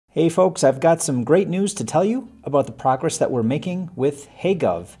Hey folks, I've got some great news to tell you about the progress that we're making with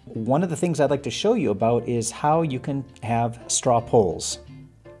HeyGov. One of the things I'd like to show you about is how you can have straw polls.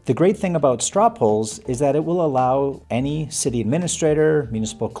 The great thing about straw polls is that it will allow any city administrator,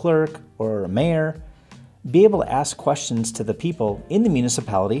 municipal clerk, or mayor be able to ask questions to the people in the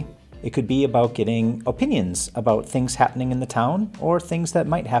municipality. It could be about getting opinions about things happening in the town or things that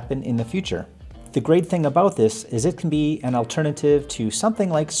might happen in the future. The great thing about this is it can be an alternative to something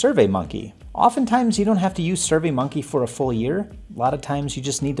like SurveyMonkey. Oftentimes you don't have to use SurveyMonkey for a full year. A lot of times you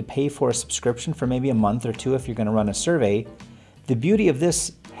just need to pay for a subscription for maybe a month or two if you're going to run a survey. The beauty of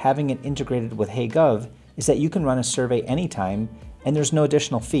this, having it integrated with HeyGov, is that you can run a survey anytime and there's no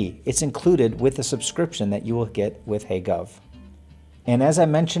additional fee. It's included with the subscription that you will get with HeyGov. And as I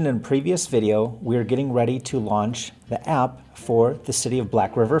mentioned in a previous video, we're getting ready to launch the app for the city of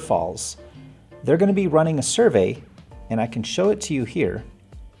Black River Falls. They're going to be running a survey, and I can show it to you here.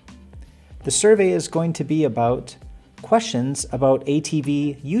 The survey is going to be about questions about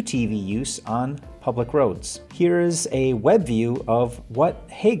ATV, UTV use on public roads. Here is a web view of what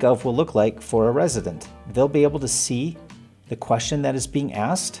HeyGov will look like for a resident. They'll be able to see the question that is being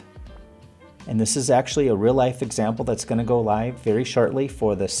asked, and this is actually a real-life example that's going to go live very shortly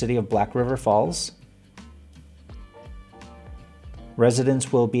for the city of Black River Falls.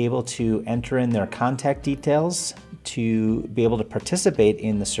 Residents will be able to enter in their contact details to be able to participate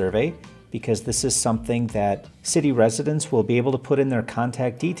in the survey, because this is something that city residents will be able to put in their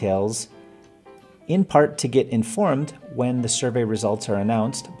contact details, in part to get informed when the survey results are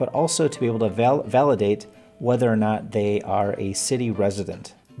announced, but also to be able to validate whether or not they are a city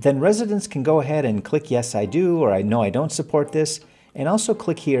resident. Then residents can go ahead and click yes I do, or I know I don't support this, and also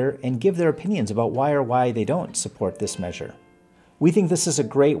click here and give their opinions about why they don't support this measure. We think this is a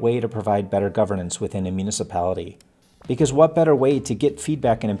great way to provide better governance within a municipality, because what better way to get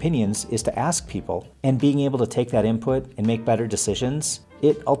feedback and opinions is to ask people, and being able to take that input and make better decisions,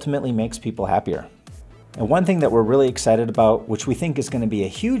 it ultimately makes people happier. And one thing that we're really excited about, which we think is going to be a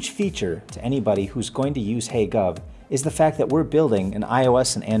huge feature to anybody who's going to use HeyGov, is the fact that we're building an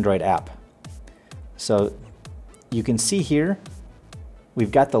iOS and Android app. So you can see here,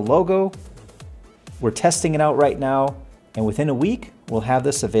 we've got the logo, we're testing it out right now, and within a week, we'll have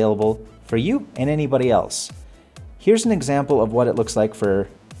this available for you and anybody else. Here's an example of what it looks like for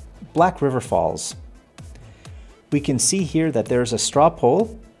Black River Falls. We can see here that there's a straw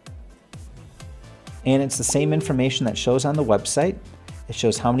poll, and it's the same information that shows on the website. It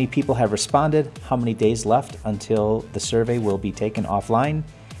shows how many people have responded, how many days left until the survey will be taken offline.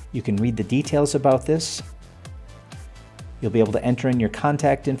 You can read the details about this. You'll be able to enter in your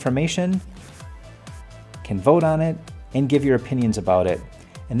contact information, can vote on it, and give your opinions about it.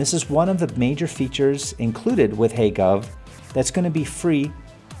 And this is one of the major features included with HeyGov that's going to be free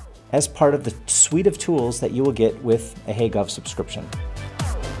as part of the suite of tools that you will get with a HeyGov subscription.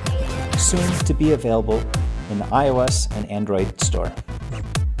 Soon to be available in the iOS and Android store.